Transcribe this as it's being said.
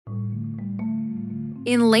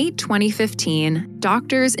In late 2015,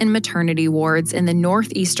 doctors in maternity wards in the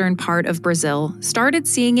northeastern part of Brazil started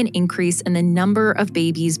seeing an increase in the number of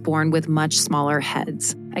babies born with much smaller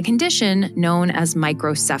heads, a condition known as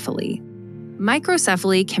microcephaly.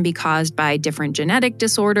 Microcephaly can be caused by different genetic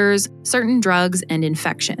disorders, certain drugs, and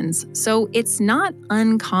infections, so it's not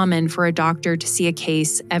uncommon for a doctor to see a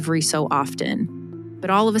case every so often. But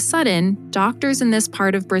all of a sudden, doctors in this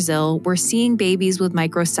part of Brazil were seeing babies with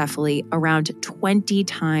microcephaly around 20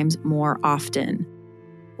 times more often.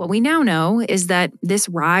 What we now know is that this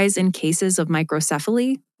rise in cases of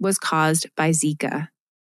microcephaly was caused by Zika.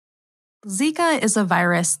 Zika is a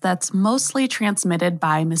virus that's mostly transmitted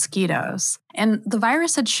by mosquitoes, and the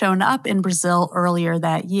virus had shown up in Brazil earlier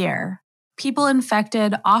that year. People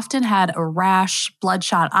infected often had a rash,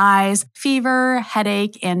 bloodshot eyes, fever,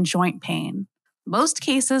 headache, and joint pain. Most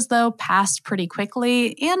cases, though, passed pretty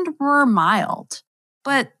quickly and were mild.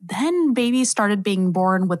 But then babies started being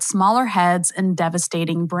born with smaller heads and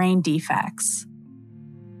devastating brain defects.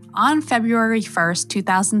 On February 1st,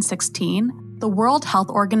 2016, the World Health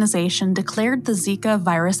Organization declared the Zika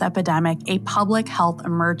virus epidemic a public health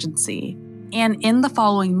emergency. And in the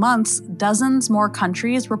following months, dozens more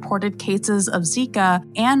countries reported cases of Zika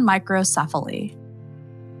and microcephaly.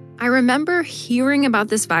 I remember hearing about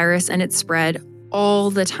this virus and its spread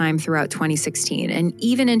all the time throughout 2016 and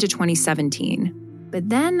even into 2017. But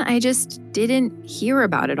then I just didn't hear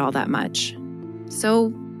about it all that much. So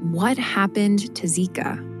what happened to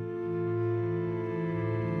Zika?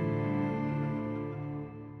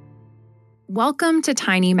 Welcome to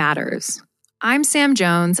Tiny Matters. I'm Sam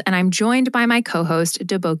Jones, and I'm joined by my co-host,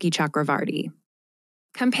 Deboki Chakravarti.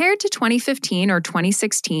 Compared to 2015 or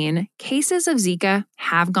 2016, cases of Zika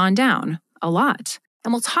have gone down a lot.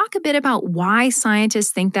 And we'll talk a bit about why scientists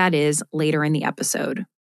think that is later in the episode.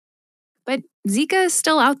 But Zika is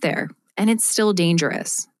still out there, and it's still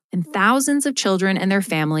dangerous. And thousands of children and their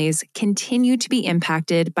families continue to be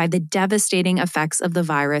impacted by the devastating effects of the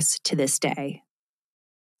virus to this day.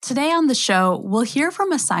 Today on the show, we'll hear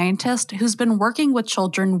from a scientist who's been working with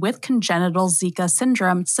children with congenital Zika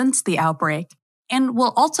syndrome since the outbreak. And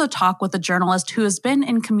we'll also talk with a journalist who has been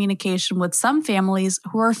in communication with some families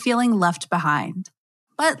who are feeling left behind.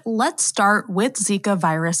 But let's start with Zika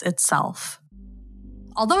virus itself.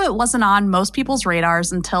 Although it wasn't on most people's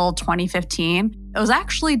radars until 2015, it was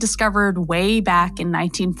actually discovered way back in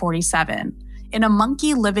 1947 in a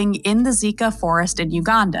monkey living in the Zika forest in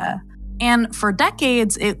Uganda. And for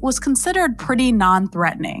decades, it was considered pretty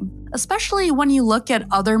non-threatening, especially when you look at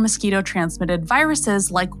other mosquito-transmitted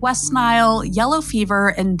viruses like West Nile, yellow fever,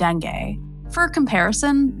 and dengue. For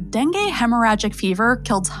comparison, dengue hemorrhagic fever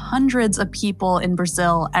killed hundreds of people in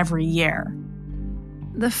Brazil every year.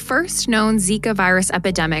 The first known Zika virus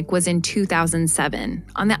epidemic was in 2007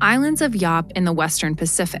 on the islands of Yap in the Western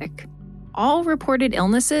Pacific. All reported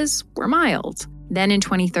illnesses were mild. Then in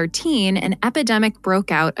 2013, an epidemic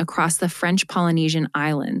broke out across the French Polynesian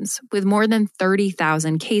Islands with more than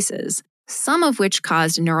 30,000 cases, some of which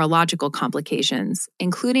caused neurological complications,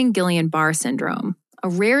 including Guillain-Barré syndrome, a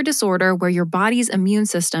rare disorder where your body's immune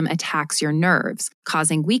system attacks your nerves,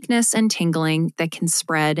 causing weakness and tingling that can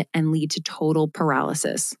spread and lead to total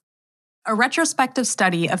paralysis. A retrospective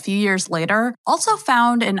study a few years later also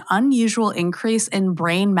found an unusual increase in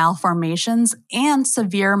brain malformations and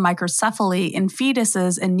severe microcephaly in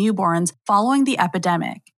fetuses and newborns following the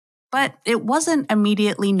epidemic. But it wasn't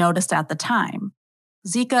immediately noticed at the time.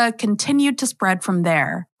 Zika continued to spread from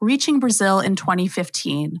there, reaching Brazil in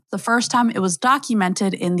 2015, the first time it was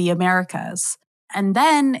documented in the Americas. And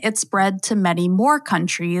then it spread to many more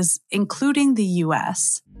countries, including the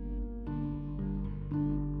US.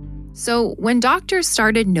 So when doctors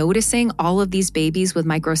started noticing all of these babies with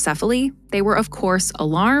microcephaly, they were of course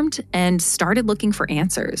alarmed and started looking for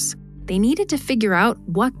answers. They needed to figure out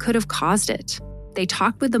what could have caused it. They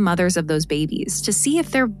talked with the mothers of those babies to see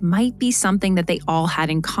if there might be something that they all had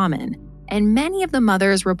in common. And many of the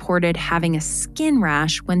mothers reported having a skin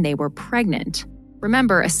rash when they were pregnant.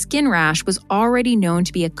 Remember, a skin rash was already known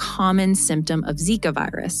to be a common symptom of Zika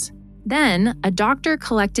virus. Then, a doctor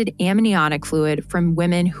collected amniotic fluid from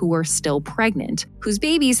women who were still pregnant, whose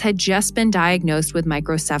babies had just been diagnosed with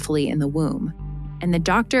microcephaly in the womb. And the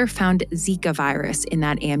doctor found Zika virus in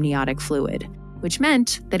that amniotic fluid, which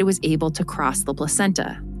meant that it was able to cross the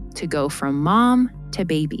placenta, to go from mom to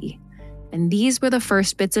baby. And these were the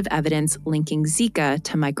first bits of evidence linking Zika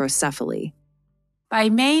to microcephaly. By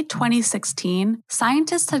May 2016,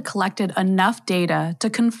 scientists had collected enough data to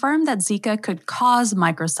confirm that Zika could cause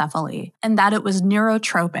microcephaly and that it was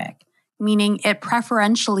neurotropic, meaning it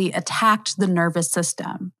preferentially attacked the nervous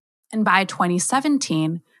system. And by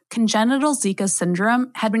 2017, congenital Zika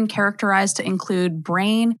syndrome had been characterized to include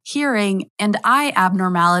brain, hearing, and eye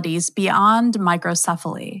abnormalities beyond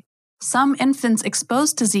microcephaly. Some infants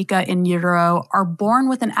exposed to Zika in utero are born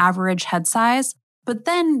with an average head size, but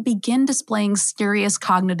then begin displaying serious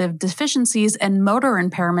cognitive deficiencies and motor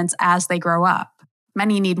impairments as they grow up.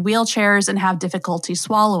 Many need wheelchairs and have difficulty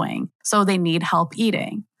swallowing, so they need help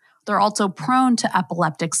eating. They're also prone to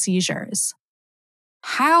epileptic seizures.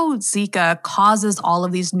 How Zika causes all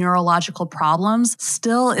of these neurological problems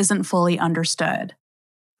still isn't fully understood.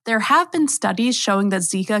 There have been studies showing that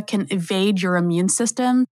Zika can evade your immune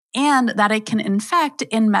system and that it can infect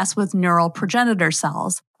and mess with neural progenitor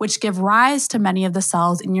cells, which give rise to many of the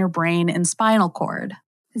cells in your brain and spinal cord.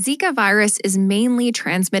 Zika virus is mainly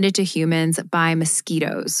transmitted to humans by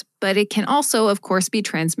mosquitoes, but it can also, of course, be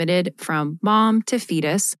transmitted from mom to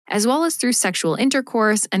fetus, as well as through sexual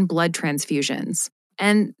intercourse and blood transfusions.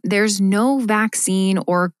 And there's no vaccine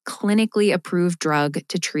or clinically approved drug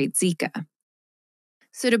to treat Zika.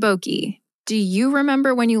 So, Deboki, do you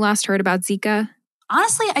remember when you last heard about Zika?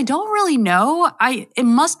 Honestly, I don't really know. It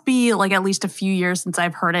must be at least a few years since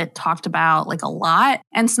I've heard it talked about a lot.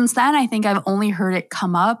 And since then, I think I've only heard it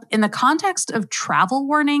come up in the context of travel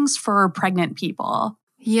warnings for pregnant people.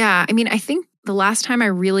 Yeah, I think the last time I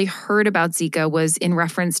really heard about Zika was in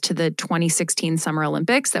reference to the 2016 Summer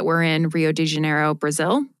Olympics that were in Rio de Janeiro,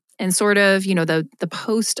 Brazil. And sort of, the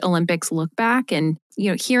post-Olympics look back and,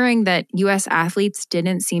 hearing that U.S. athletes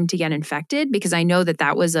didn't seem to get infected, because I know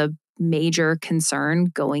that was a major concern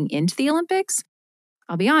going into the Olympics.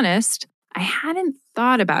 I'll be honest, I hadn't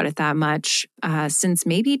thought about it that much since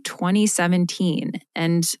maybe 2017.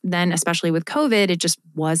 And then, especially with COVID, it just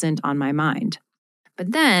wasn't on my mind.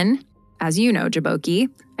 But then, as you know, Deboki,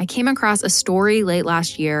 I came across a story late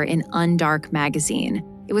last year in Undark magazine.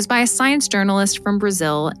 It was by a science journalist from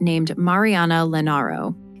Brazil named Mariana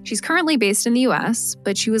Lenaro. She's currently based in the US,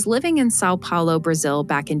 but she was living in Sao Paulo, Brazil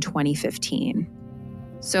back in 2015.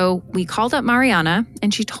 So we called up Mariana,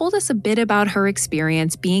 and she told us a bit about her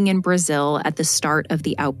experience being in Brazil at the start of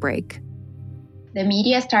the outbreak. The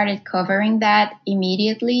media started covering that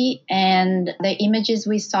immediately, and the images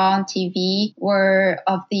we saw on TV were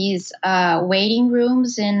of these waiting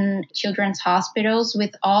rooms in children's hospitals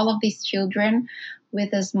with all of these children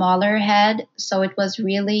with a smaller head. So it was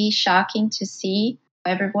really shocking to see.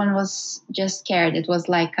 Everyone was just scared. It was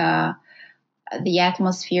like the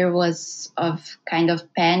atmosphere was of kind of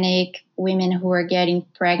panic. Women who were getting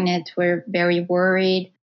pregnant were very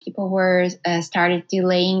worried. People were started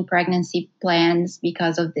delaying pregnancy plans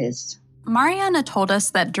because of this. Mariana told us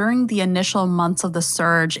that during the initial months of the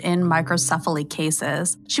surge in microcephaly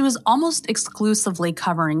cases, she was almost exclusively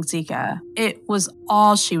covering Zika. It was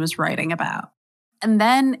all she was writing about. And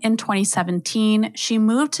then in 2017, she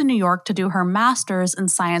moved to New York to do her master's in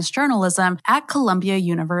science journalism at Columbia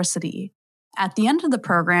University. At the end of the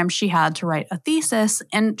program, she had to write a thesis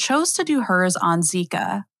and chose to do hers on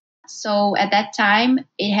Zika. So at that time,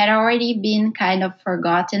 it had already been kind of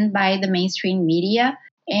forgotten by the mainstream media.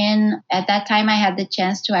 And at that time, I had the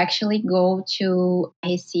chance to actually go to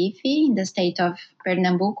Recife in the state of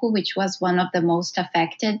Pernambuco, which was one of the most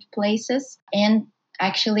affected places, and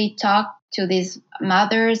actually talk to these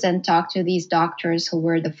mothers and talk to these doctors who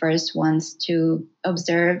were the first ones to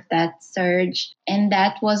observe that surge. And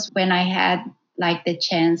that was when I had the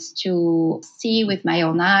chance to see with my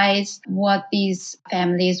own eyes what these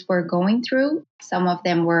families were going through. Some of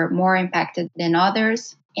them were more impacted than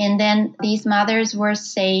others. And then these mothers were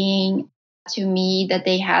saying to me that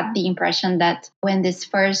they had the impression that when this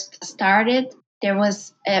first started, there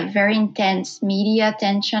was a very intense media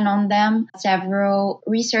attention on them. Several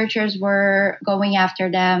researchers were going after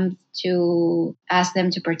them to ask them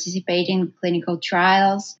to participate in clinical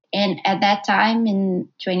trials. And at that time in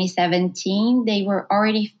 2017, they were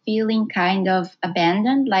already feeling kind of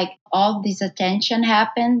abandoned, all this attention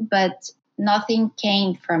happened, but nothing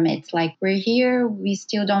came from it. We're here, we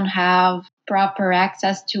still don't have proper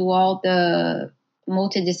access to all the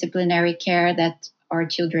multidisciplinary care that our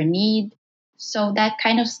children need. So that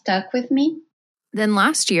kind of stuck with me. Then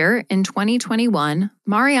last year, in 2021,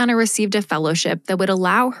 Mariana received a fellowship that would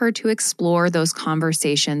allow her to explore those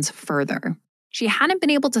conversations further. She hadn't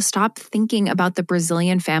been able to stop thinking about the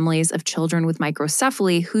Brazilian families of children with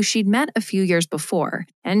microcephaly who she'd met a few years before,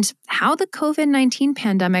 and how the COVID-19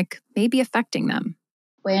 pandemic may be affecting them.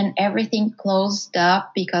 When everything closed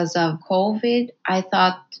up because of COVID, I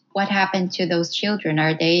thought, what happened to those children?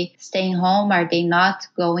 Are they staying home? Are they not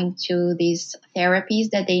going to these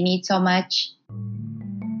therapies that they need so much?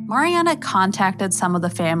 Mariana contacted some of the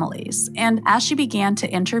families, and as she began to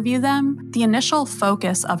interview them, the initial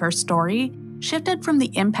focus of her story shifted from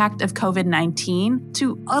the impact of COVID-19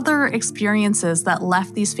 to other experiences that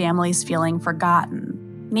left these families feeling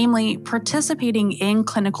forgotten, namely participating in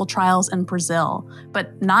clinical trials in Brazil,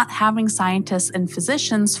 but not having scientists and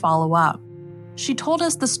physicians follow up. She told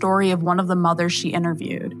us the story of one of the mothers she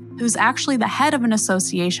interviewed, who's actually the head of an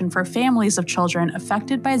association for families of children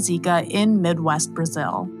affected by Zika in Midwest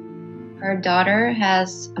Brazil. Her daughter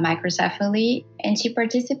has microcephaly, and she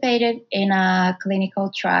participated in a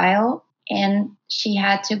clinical trial, and she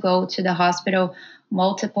had to go to the hospital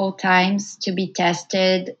multiple times to be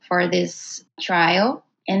tested for this trial.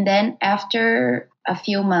 And then after a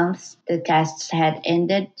few months, the tests had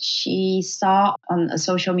ended. She saw on a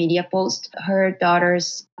social media post her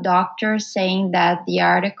daughter's doctor saying that the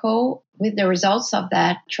article with the results of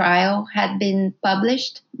that trial had been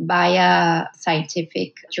published by a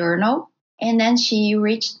scientific journal. And then she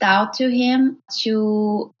reached out to him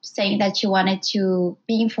to saying that she wanted to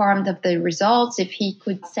be informed of the results, if he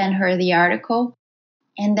could send her the article.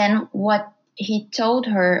 And then what he told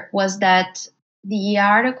her was that the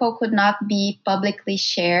article could not be publicly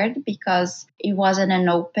shared because it wasn't an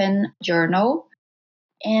open journal,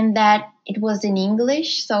 and that it was in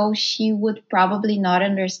English, so she would probably not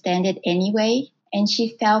understand it anyway. And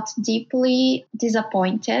she felt deeply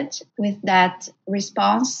disappointed with that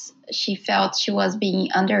response. She felt she was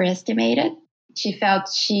being underestimated. She felt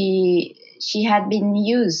she had been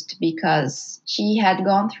used because she had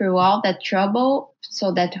gone through all that trouble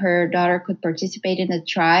so that her daughter could participate in the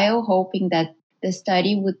trial, hoping that the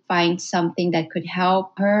study would find something that could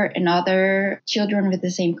help her and other children with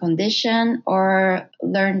the same condition, or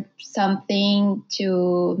learn something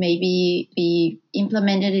to maybe be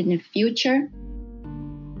implemented in the future.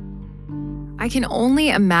 I can only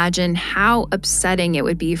imagine how upsetting it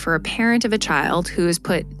would be for a parent of a child who has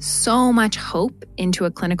put so much hope into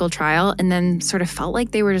a clinical trial and then sort of felt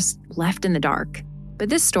like they were just left in the dark. But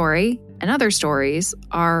this story and other stories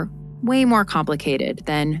are way more complicated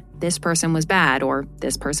than this person was bad or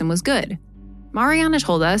this person was good. Mariana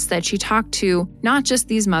told us that she talked to not just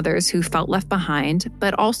these mothers who felt left behind,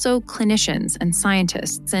 but also clinicians and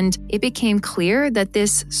scientists. And it became clear that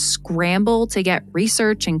this scramble to get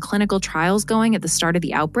research and clinical trials going at the start of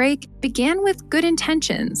the outbreak began with good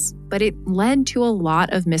intentions, but it led to a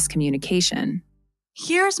lot of miscommunication.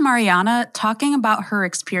 Here's Mariana talking about her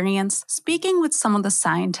experience speaking with some of the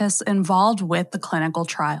scientists involved with the clinical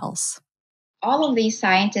trials. All of these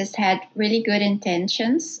scientists had really good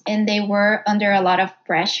intentions, and they were under a lot of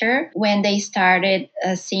pressure when they started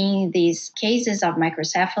seeing these cases of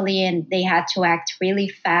microcephaly, and they had to act really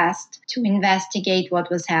fast to investigate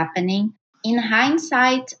what was happening. In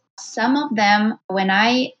hindsight, some of them, when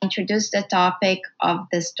I introduced the topic of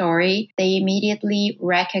the story, they immediately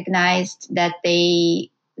recognized that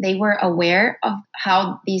they were aware of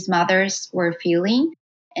how these mothers were feeling.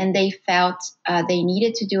 And they felt they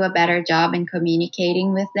needed to do a better job in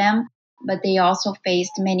communicating with them. But they also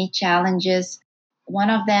faced many challenges. One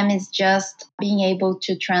of them is just being able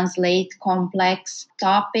to translate complex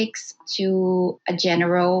topics to a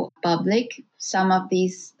general public. Some of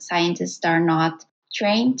these scientists are not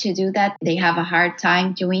trained to do that. They have a hard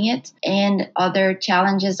time doing it. And other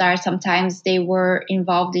challenges are sometimes they were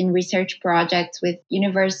involved in research projects with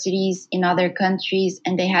universities in other countries,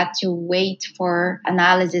 and they had to wait for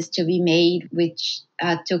analysis to be made, which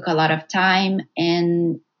took a lot of time.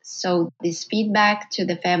 And so this feedback to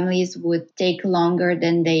the families would take longer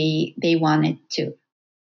than they wanted to.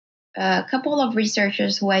 A couple of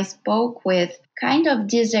researchers who I spoke with kind of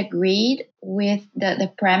disagreed with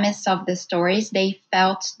the premise of the stories. They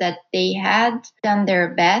felt that they had done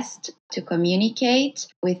their best to communicate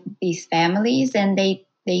with these families, and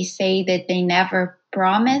they say that they never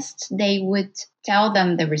promised they would tell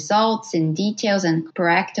them the results in details and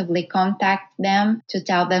proactively contact them to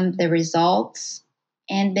tell them the results.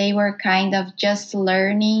 And they were kind of just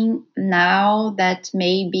learning now that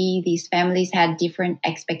maybe these families had different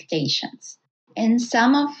expectations. And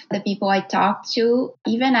some of the people I talked to,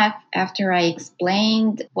 even after I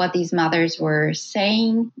explained what these mothers were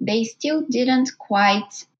saying, they still didn't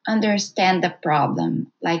quite understand the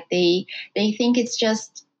problem. Like they think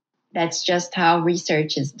that's just how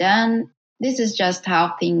research is done. This is just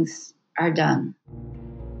how things are done.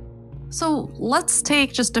 So let's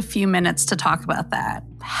take just a few minutes to talk about that,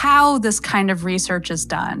 how this kind of research is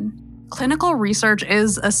done. Clinical research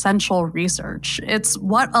is essential research. It's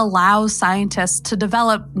what allows scientists to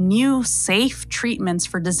develop new, safe treatments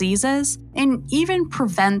for diseases and even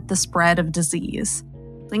prevent the spread of disease.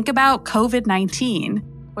 Think about COVID-19.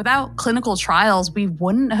 Without clinical trials, we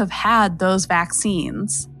wouldn't have had those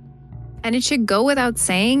vaccines. And it should go without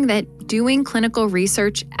saying that doing clinical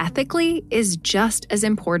research ethically is just as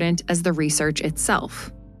important as the research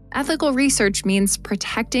itself. Ethical research means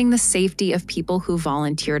protecting the safety of people who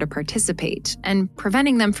volunteer to participate and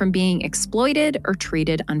preventing them from being exploited or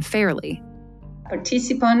treated unfairly.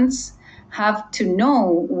 Participants have to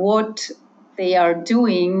know what they are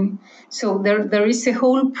doing, so there is a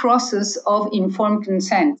whole process of informed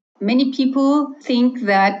consent. Many people think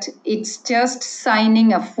that it's just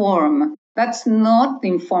signing a form. That's not the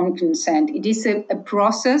informed consent. It is a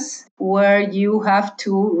process where you have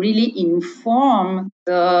to really inform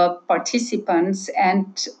the participants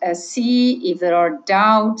and see if there are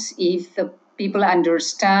doubts, if the people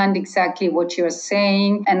understand exactly what you're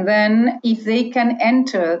saying, and then if they can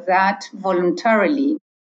enter that voluntarily.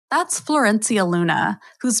 That's Florencia Luna,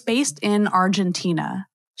 who's based in Argentina.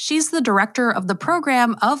 She's the director of the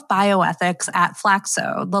program of bioethics at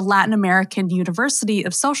Flaxo, the Latin American University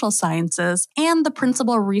of Social Sciences, and the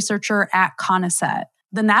principal researcher at CONICET,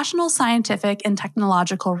 the National Scientific and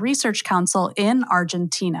Technological Research Council in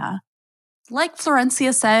Argentina. Like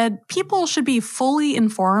Florencia said, people should be fully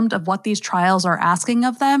informed of what these trials are asking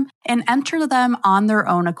of them and enter them on their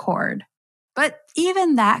own accord. But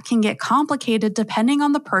even that can get complicated depending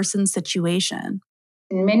on the person's situation.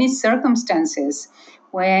 In many circumstances,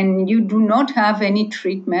 when you do not have any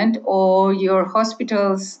treatment or your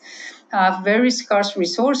hospitals have very scarce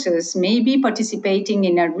resources, maybe participating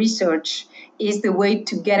in a research is the way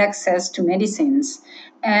to get access to medicines.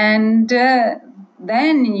 And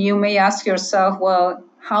then you may ask yourself, well,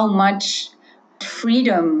 how much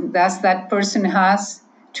freedom does that person has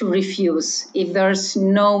to refuse if there's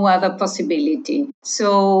no other possibility?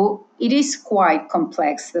 So it is quite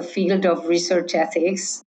complex, the field of research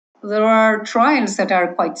ethics. There are trials that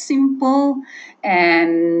are quite simple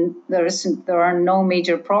and there are no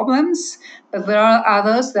major problems, but there are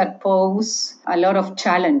others that pose a lot of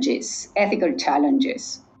challenges, ethical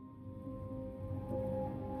challenges.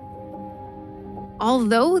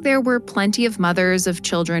 Although there were plenty of mothers of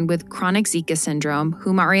children with chronic Zika syndrome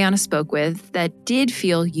who Mariana spoke with that did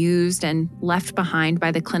feel used and left behind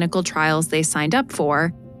by the clinical trials they signed up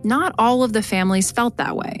for, not all of the families felt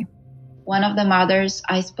that way. One of the mothers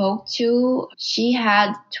I spoke to, she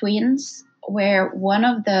had twins where one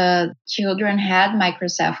of the children had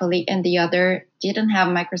microcephaly and the other didn't have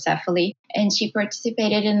microcephaly. And she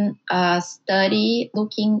participated in a study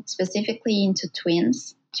looking specifically into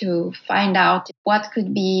twins to find out what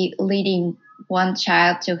could be leading one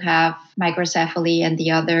child to have microcephaly and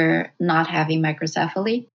the other not having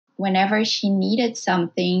microcephaly. Whenever she needed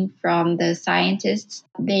something from the scientists,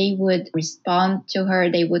 they would respond to her.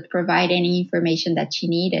 They would provide any information that she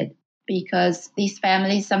needed. Because these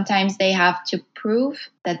families, sometimes they have to prove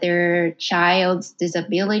that their child's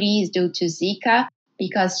disability is due to Zika.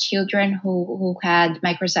 Because children who had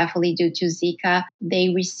microcephaly due to Zika,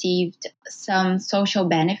 they received some social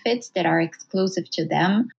benefits that are exclusive to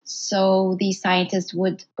them. So the scientists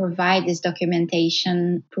would provide this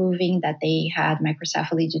documentation proving that they had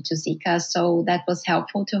microcephaly due to Zika. So that was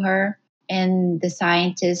helpful to her. And the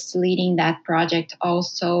scientists leading that project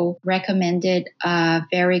also recommended a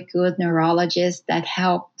very good neurologist that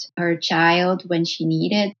helped her child when she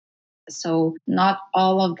needed. So not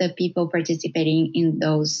all of the people participating in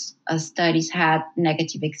those studies had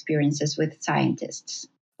negative experiences with scientists.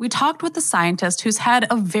 We talked with a scientist who's had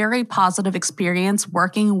a very positive experience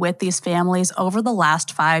working with these families over the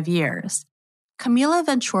last 5 years. Camila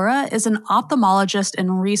Ventura is an ophthalmologist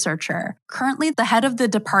and researcher, currently the head of the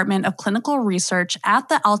Department of Clinical Research at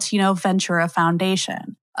the Altino Ventura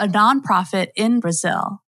Foundation, a nonprofit in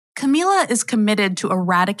Brazil. Camila is committed to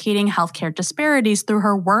eradicating healthcare disparities through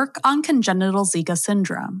her work on congenital Zika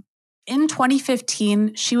syndrome. In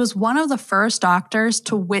 2015, she was one of the first doctors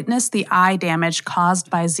to witness the eye damage caused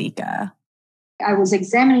by Zika. I was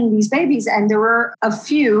examining these babies, and there were a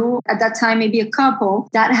few, at that time, maybe a couple,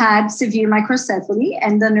 that had severe microcephaly.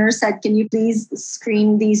 And the nurse said, can you please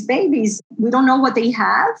screen these babies? We don't know what they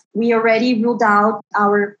have. We already ruled out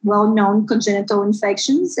our well-known congenital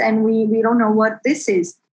infections, and we don't know what this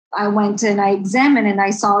is. I went and I examined and I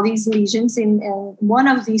saw these lesions in one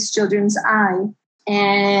of these children's eye.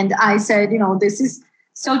 And I said, this is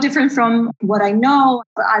so different from what I know.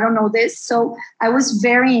 I don't know this. So I was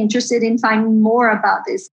very interested in finding more about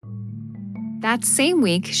this. That same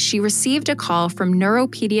week, she received a call from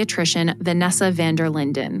neuropediatrician Vanessa van der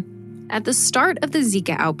Linden. At the start of the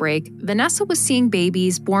Zika outbreak, Vanessa was seeing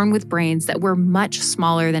babies born with brains that were much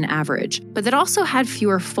smaller than average, but that also had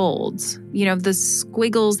fewer folds. The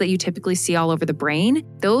squiggles that you typically see all over the brain,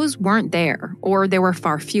 those weren't there, or there were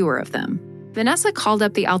far fewer of them. Vanessa called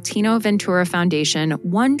up the Altino Ventura Foundation,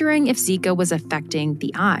 wondering if Zika was affecting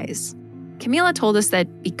the eyes. Camila told us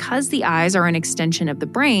that because the eyes are an extension of the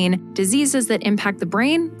brain, diseases that impact the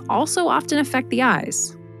brain also often affect the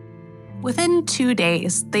eyes. Within 2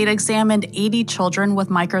 days, they'd examined 80 children with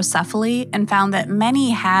microcephaly and found that many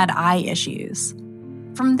had eye issues.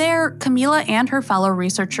 From there, Camila and her fellow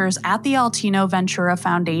researchers at the Altino Ventura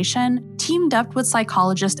Foundation teamed up with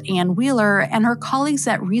psychologist Ann Wheeler and her colleagues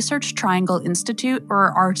at Research Triangle Institute,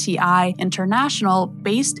 or RTI International,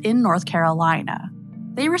 based in North Carolina.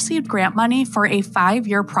 They received grant money for a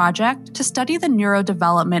 5-year project to study the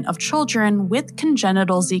neurodevelopment of children with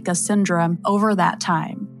congenital Zika syndrome over that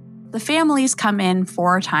time. The families come in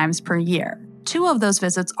 4 times per year. 2 of those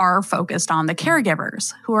visits are focused on the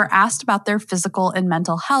caregivers, who are asked about their physical and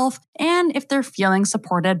mental health and if they're feeling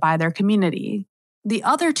supported by their community. The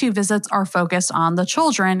other 2 visits are focused on the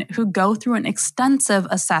children, who go through an extensive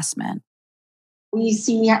assessment. We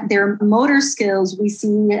see their motor skills, we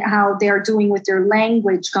see how they're doing with their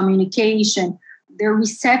language, communication, their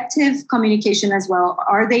receptive communication as well.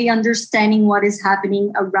 Are they understanding what is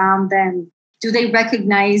happening around them? Do they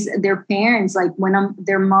recognize their parents, like when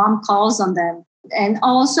their mom calls on them? And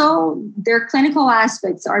also their clinical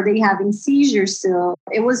aspects. Are they having seizures still?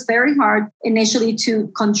 It was very hard initially to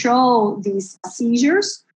control these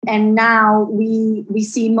seizures. And now we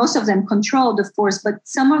see most of them controlled, of course, but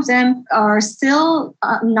some of them are still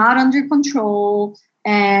not under control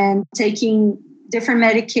and taking different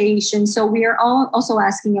medications. So we are also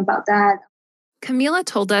asking about that. Camila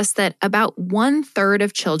told us that about 1/3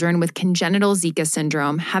 of children with congenital Zika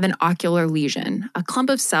syndrome have an ocular lesion, a clump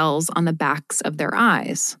of cells on the backs of their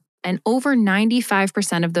eyes. And over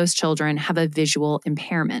 95% of those children have a visual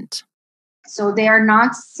impairment. So they are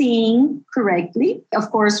not seeing correctly. Of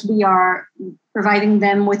course, we are providing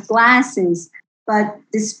them with glasses, but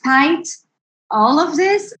despite all of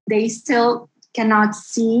this, they still cannot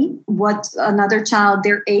see what another child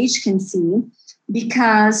their age can see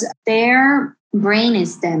because their brain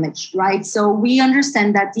is damaged, right? So we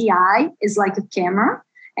understand that the eye is like a camera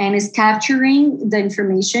and is capturing the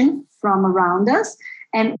information from around us.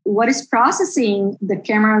 And what is processing the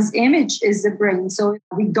camera's image is the brain. So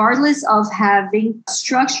regardless of having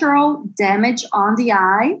structural damage on the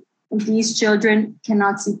eye, these children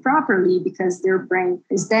cannot see properly because their brain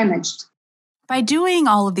is damaged. By doing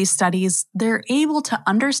all of these studies, they're able to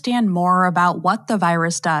understand more about what the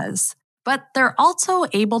virus does. But they're also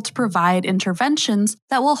able to provide interventions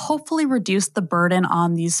that will hopefully reduce the burden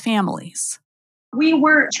on these families. We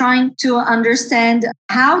were trying to understand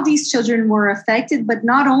how these children were affected, but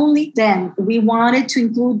not only them. We wanted to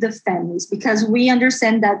include the families because we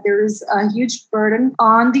understand that there is a huge burden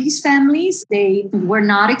on these families. They were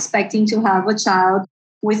not expecting to have a child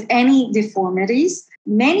with any deformities.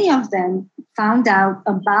 Many of them found out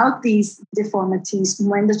about these deformities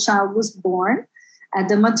when the child was born at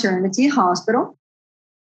the maternity hospital.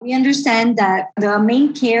 We understand that the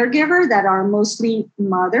main caregiver, that are mostly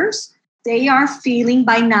mothers, they are feeling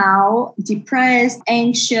by now depressed,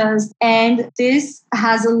 anxious, and this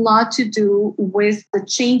has a lot to do with the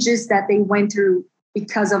changes that they went through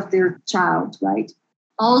because of their child, right?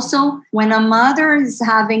 Also, when a mother is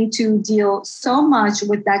having to deal so much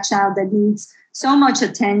with that child that needs so much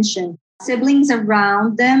attention, siblings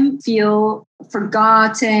around them feel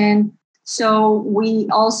forgotten. So we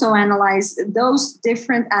also analyze those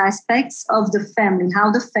different aspects of the family,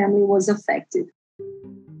 how the family was affected.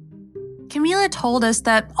 Camila told us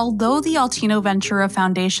that although the Altino Ventura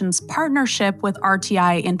Foundation's partnership with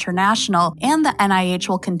RTI International and the NIH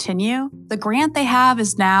will continue, the grant they have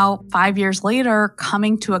is now, 5 years later,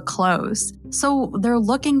 coming to a close. So they're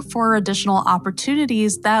looking for additional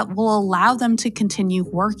opportunities that will allow them to continue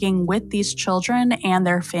working with these children and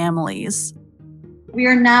their families. We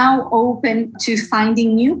are now open to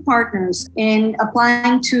finding new partners and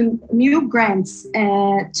applying to new grants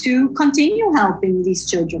to continue helping these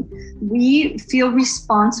children. We feel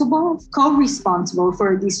co-responsible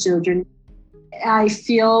for these children. I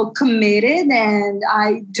feel committed and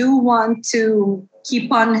I do want to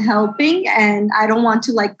keep on helping and I don't want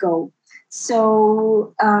to let go.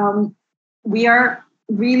 So we are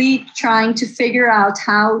really trying to figure out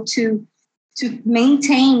how to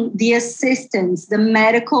maintain the assistance, the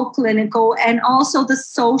medical, clinical, and also the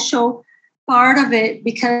social part of it,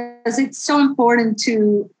 because it's so important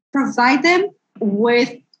to provide them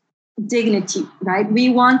with dignity, right? We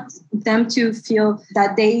want them to feel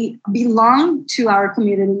that they belong to our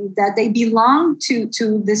community, that they belong to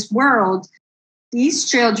this world. These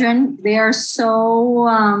children, they are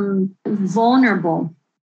so vulnerable,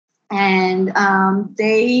 and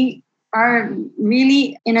they are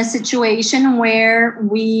really in a situation where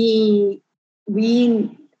we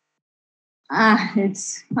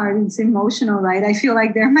It's hard. It's emotional, right? I feel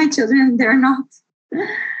like they're my children and they're not.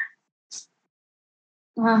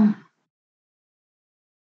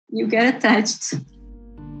 You get attached.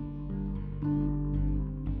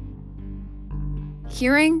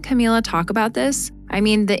 Hearing Camila talk about this, I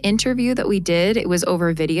mean, the interview that we did, it was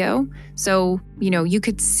over video. So, you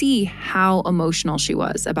could see how emotional she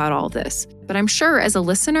was about all this. But I'm sure as a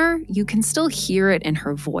listener, you can still hear it in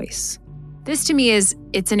her voice. This to me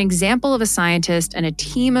it's an example of a scientist and a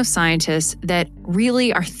team of scientists that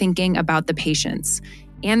really are thinking about the patients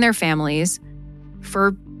and their families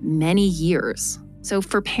for many years. So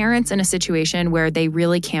for parents in a situation where they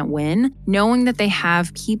really can't win, knowing that they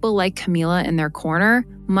have people like Camila in their corner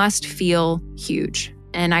must feel huge.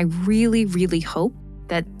 And I really, really hope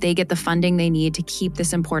that they get the funding they need to keep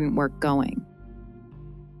this important work going.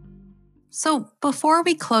 So before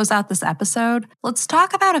we close out this episode, let's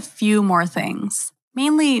talk about a few more things.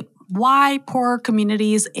 Mainly, why poor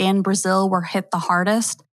communities in Brazil were hit the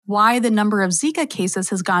hardest, why the number of Zika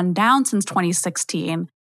cases has gone down since 2016,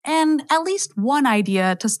 and at least one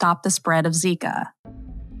idea to stop the spread of Zika.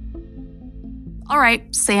 All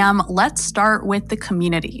right, Sam, let's start with the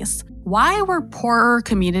communities. Why were poorer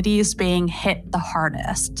communities being hit the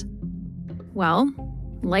hardest? Well,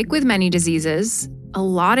 like with many diseases, a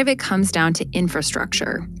lot of it comes down to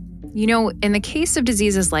infrastructure. In the case of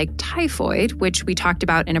diseases like typhoid, which we talked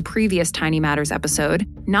about in a previous Tiny Matters episode,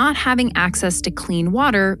 not having access to clean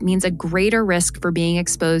water means a greater risk for being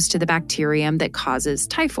exposed to the bacterium that causes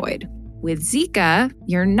typhoid. With Zika,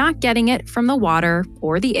 you're not getting it from the water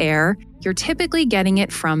or the air, you're typically getting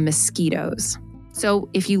it from mosquitoes. So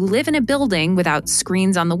if you live in a building without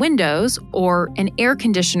screens on the windows or an air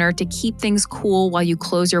conditioner to keep things cool while you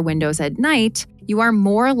close your windows at night, you are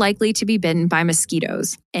more likely to be bitten by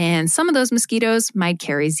mosquitoes, and some of those mosquitoes might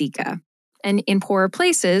carry Zika. And in poorer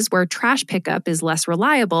places where trash pickup is less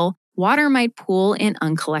reliable, water might pool in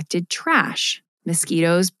uncollected trash.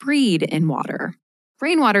 Mosquitoes breed in water.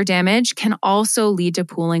 Rainwater damage can also lead to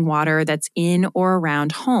pooling water that's in or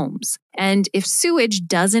around homes. And if sewage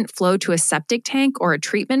doesn't flow to a septic tank or a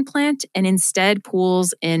treatment plant and instead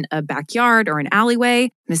pools in a backyard or an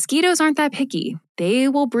alleyway, mosquitoes aren't that picky. They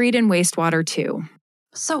will breed in wastewater too.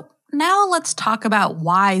 So now let's talk about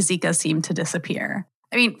why Zika seemed to disappear.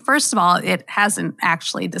 First of all, it hasn't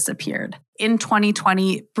actually disappeared. In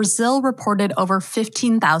 2020, Brazil reported over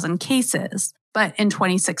 15,000 cases. But in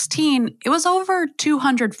 2016, it was over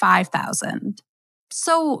 205,000.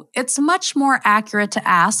 So it's much more accurate to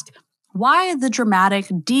ask, why the dramatic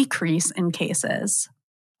decrease in cases?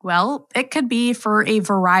 Well, it could be for a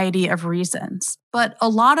variety of reasons, but a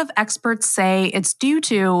lot of experts say it's due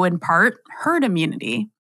to, in part, herd immunity.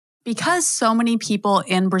 Because so many people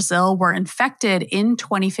in Brazil were infected in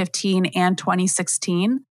 2015 and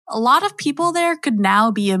 2016, a lot of people there could now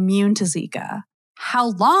be immune to Zika. How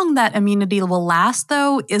long that immunity will last,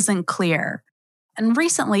 though, isn't clear. And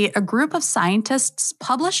recently, a group of scientists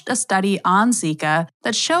published a study on Zika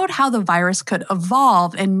that showed how the virus could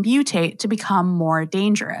evolve and mutate to become more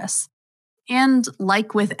dangerous. And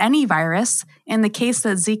like with any virus, in the case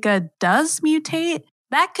that Zika does mutate,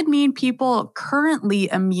 that could mean people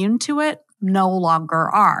currently immune to it no longer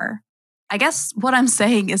are. I guess what I'm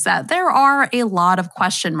saying is that there are a lot of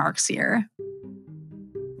question marks here.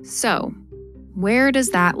 So, where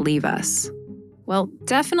does that leave us? Well,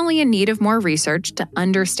 definitely in need of more research to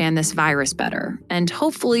understand this virus better, and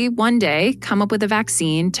hopefully one day come up with a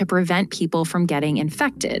vaccine to prevent people from getting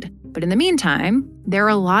infected. But in the meantime, there are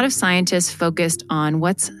a lot of scientists focused on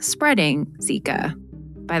what's spreading Zika.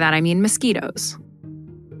 By that I mean mosquitoes.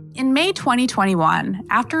 In May 2021,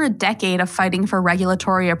 after a decade of fighting for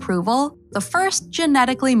regulatory approval, the first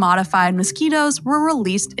genetically modified mosquitoes were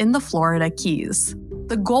released in the Florida Keys.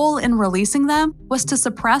 The goal in releasing them was to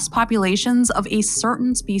suppress populations of a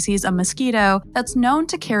certain species of mosquito that's known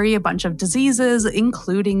to carry a bunch of diseases,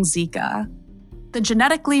 including Zika. The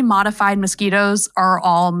genetically modified mosquitoes are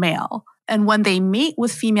all male, and when they mate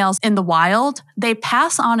with females in the wild, they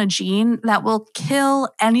pass on a gene that will kill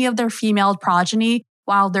any of their female progeny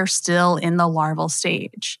while they're still in the larval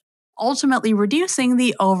stage, ultimately reducing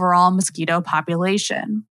the overall mosquito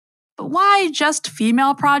population. But why just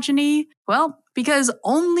female progeny? Well, because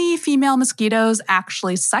only female mosquitoes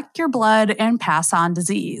actually suck your blood and pass on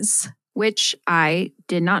disease. Which I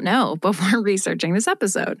did not know before researching this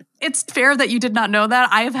episode. It's fair that you did not know that.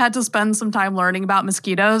 I have had to spend some time learning about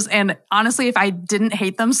mosquitoes, and honestly, if I didn't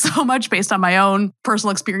hate them so much based on my own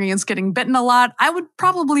personal experience getting bitten a lot, I would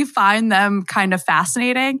probably find them kind of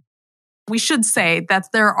fascinating. we should say that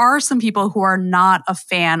there are some people who are not a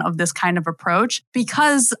fan of this kind of approach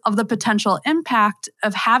because of the potential impact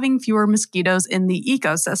of having fewer mosquitoes in the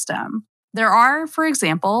ecosystem. There are, for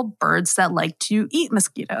example, birds that like to eat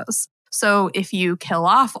mosquitoes. So if you kill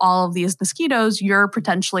off all of these mosquitoes, you're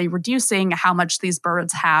potentially reducing how much these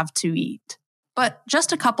birds have to eat. But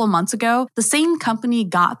just a couple months ago, the same company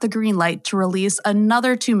got the green light to release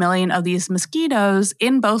another 2 million of these mosquitoes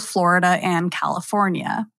in both Florida and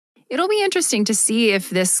California. It'll be interesting to see if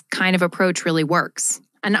this kind of approach really works.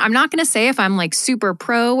 And I'm not going to say if I'm like super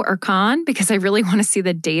pro or con because I really want to see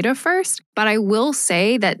the data first, but I will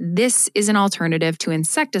say that this is an alternative to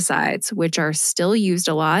insecticides, which are still used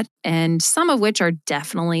a lot and some of which are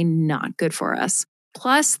definitely not good for us.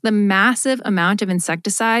 Plus, the massive amount of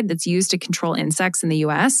insecticide that's used to control insects in the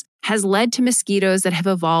US has led to mosquitoes that have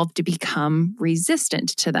evolved to become resistant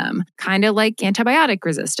to them, kind of like antibiotic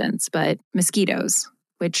resistance, but mosquitoes,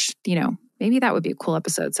 which, maybe that would be a cool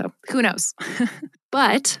episode. So who knows?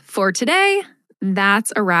 But for today,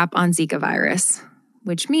 that's a wrap on Zika virus,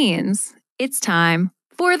 which means it's time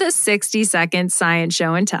for the 60-second science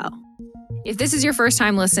show and tell. If this is your first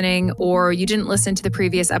time listening or you didn't listen to the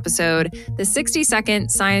previous episode, the 60-second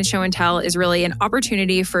science show and tell is really an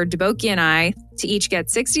opportunity for Deboki and I to each get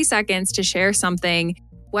 60 seconds to share something,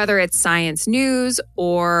 whether it's science news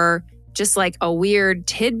or just like a weird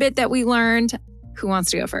tidbit that we learned. Who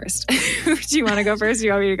wants to go first? Do you want to go first? Do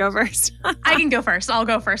you want me to go first? I can go first. I'll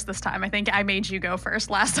go first this time. I think I made you go first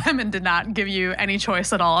last time and did not give you any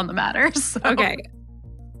choice at all on the matter. So. Okay.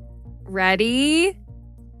 Ready?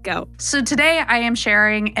 Go. So today I am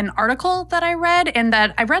sharing an article that I read and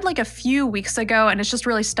that I read like a few weeks ago, and it's just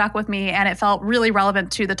really stuck with me and it felt really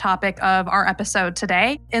relevant to the topic of our episode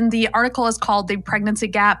today. And the article is called The Pregnancy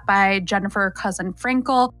Gap by Jennifer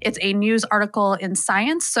Cousin-Frankel. It's a news article in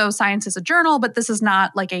Science. So Science is a journal, but this is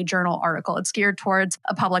not like a journal article. It's geared towards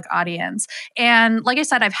a public audience. And like I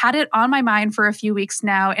said, I've had it on my mind for a few weeks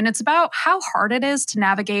now, and it's about how hard it is to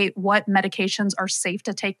navigate what medications are safe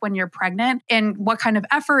to take when you're pregnant and what kind of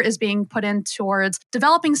effort is being put in towards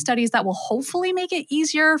developing studies that will hopefully make it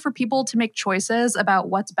easier for people to make choices about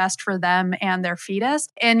what's best for them and their fetus.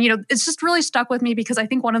 And, it's just really stuck with me because I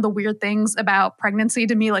think one of the weird things about pregnancy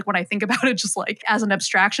to me, like when I think about it just like as an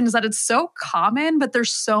abstraction, is that it's so common, but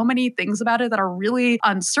there's so many things about it that are really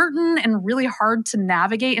uncertain and really hard to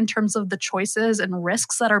navigate in terms of the choices and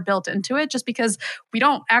risks that are built into it, just because we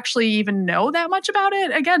don't actually even know that much about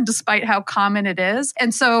it, again, despite how common it is.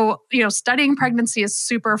 And so, studying pregnancy is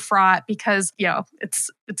super fraught because,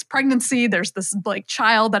 it's pregnancy. There's this like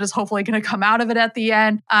child that is hopefully going to come out of it at the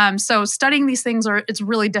end. So studying these things it's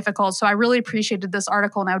really difficult. So I really appreciated this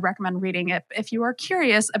article and I would recommend reading it if you are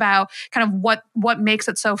curious about kind of what makes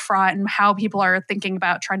it so fraught and how people are thinking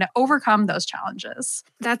about trying to overcome those challenges.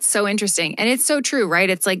 That's so interesting. And it's so true, right?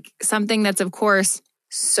 It's like something that's, of course,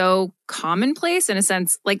 so commonplace in a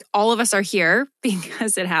sense, like all of us are here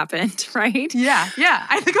because it happened, right? Yeah.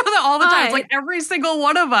 I think about that all the time. It's like every single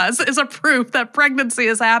one of us is a proof that pregnancy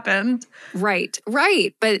has happened. Right.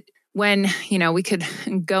 But when, we could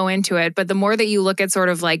go into it, but the more that you look at sort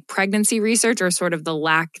of like pregnancy research or sort of the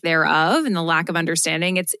lack thereof and the lack of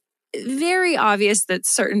understanding, it's very obvious that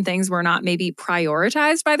certain things were not maybe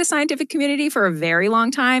prioritized by the scientific community for a very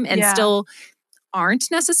long time and still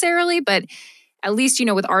aren't necessarily, but at least,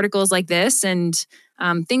 with articles like this and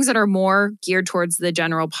things that are more geared towards the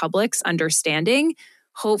general public's understanding,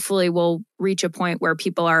 hopefully we'll reach a point where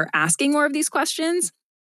people are asking more of these questions.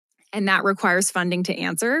 And that requires funding to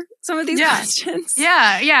answer some of these questions.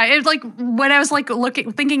 Yeah. It's like when I was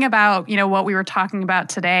thinking about, what we were talking about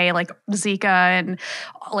today, like Zika and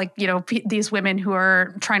like, these women who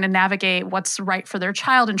are trying to navigate what's right for their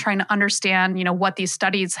child and trying to understand, what these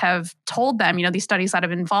studies have told them, these studies that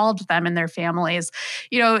have involved them and their families.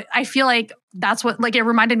 I feel like that's what, like, it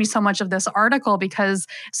reminded me so much of this article because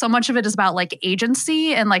so much of it is about like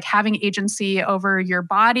agency and like having agency over your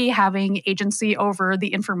body, having agency over the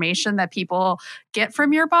information that people get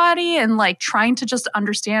from your body and like trying to just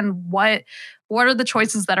understand what are the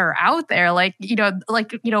choices that are out there?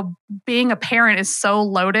 Being a parent is so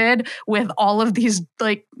loaded with all of these,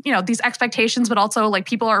 these expectations, but also like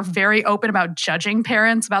people are very open about judging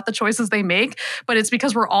parents about the choices they make. But it's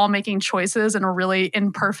because we're all making choices in a really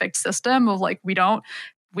imperfect system of like, we don't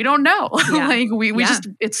know. Yeah. Just,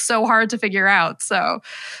 it's so hard to figure out. So,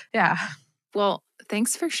 yeah. Well,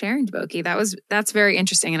 thanks for sharing, Deboki. That's very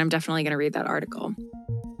interesting. And I'm definitely going to read that article.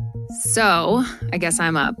 So I guess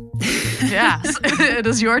I'm up. Yes, it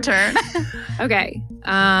is your turn. Okay.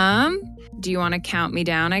 Do you want to count me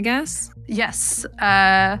down, I guess? Yes.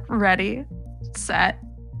 Ready, set,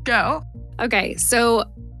 go. Okay. So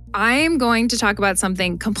I'm going to talk about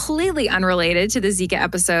something completely unrelated to the Zika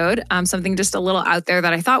episode, something just a little out there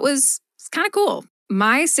that I thought was kind of cool.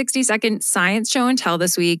 My 60-second science show and tell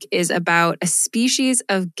this week is about a species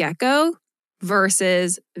of gecko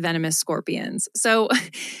versus venomous scorpions. So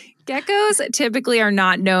geckos typically are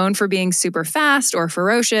not known for being super fast or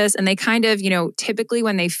ferocious, and they kind of, typically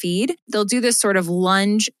when they feed, they'll do this sort of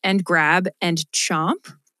lunge and grab and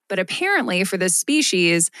chomp. But apparently for this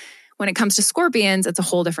species, when it comes to scorpions, it's a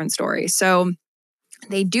whole different story. So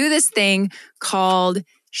they do this thing called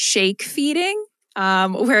shake feeding,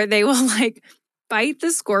 where they will bite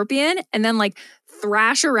the scorpion and then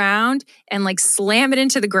thrash around and slam it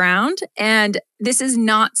into the ground. And this is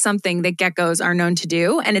not something that geckos are known to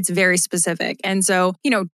do. And it's very specific. And so,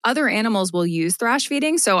 other animals will use thrash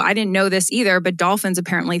feeding. So I didn't know this either, but dolphins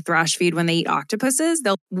apparently thrash feed when they eat octopuses.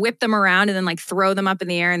 They'll whip them around and then throw them up in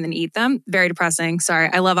the air and then eat them. Very depressing. Sorry.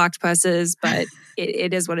 I love octopuses, but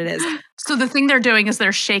it is what it is. So the thing they're doing is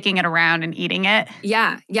they're shaking it around and eating it?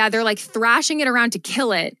 Yeah. Yeah. They're thrashing it around to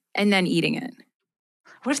kill it and then eating it.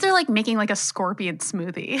 What if they're making a scorpion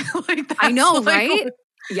smoothie? I know, right?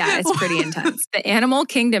 Yeah, it's pretty intense. The animal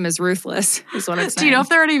kingdom is ruthless, is what I'm saying. Do you know if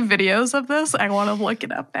there are any videos of this? I want to look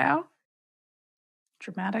it up now.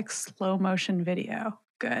 Dramatic slow motion video.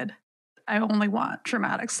 Good. I only want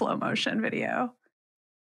dramatic slow motion video.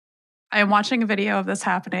 I am watching a video of this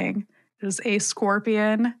happening. There's a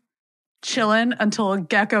scorpion chilling until a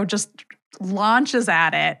gecko just launches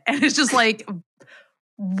at it and it's just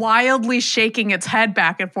wildly shaking its head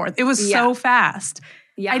back and forth. It was so fast.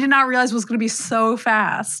 Yeah. I did not realize it was going to be so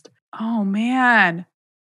fast. Oh, man.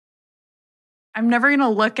 I'm never going to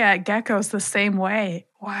look at geckos the same way.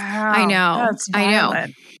 Wow. I know. That's violent. I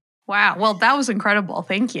know. Wow. Well, that was incredible.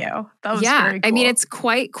 Thank you. That was very cool. I mean, it's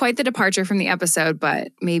quite the departure from the episode, but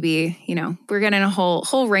maybe, we're getting a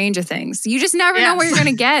whole range of things. You just never know what you're going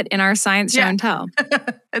to get in our science show and tell.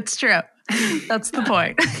 It's true. That's the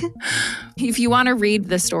point. If you want to read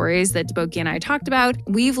the stories that Deboki and I talked about,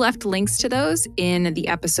 we've left links to those in the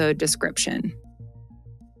episode description.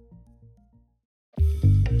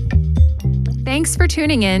 Thanks for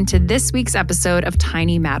tuning in to this week's episode of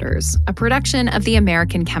Tiny Matters, a production of the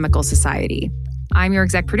American Chemical Society. I'm your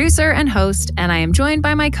exec producer and host, and I am joined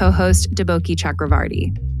by my co-host, Deboki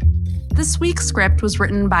Chakravarti. This week's script was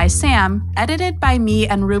written by Sam, edited by me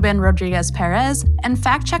and Ruben Rodriguez-Perez, and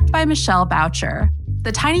fact-checked by Michelle Boucher.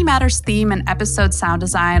 The Tiny Matters theme and episode sound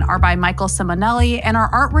design are by Michael Simonelli, and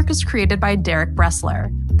our artwork is created by Derek Bressler.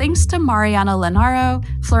 Thanks to Mariana Lenaro,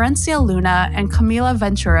 Florencia Luna, and Camila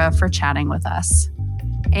Ventura for chatting with us.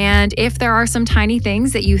 And if there are some tiny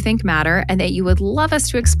things that you think matter and that you would love us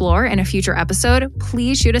to explore in a future episode,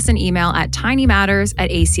 please shoot us an email at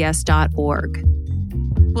tinymatters@acs.org.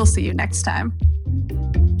 We'll see you next time.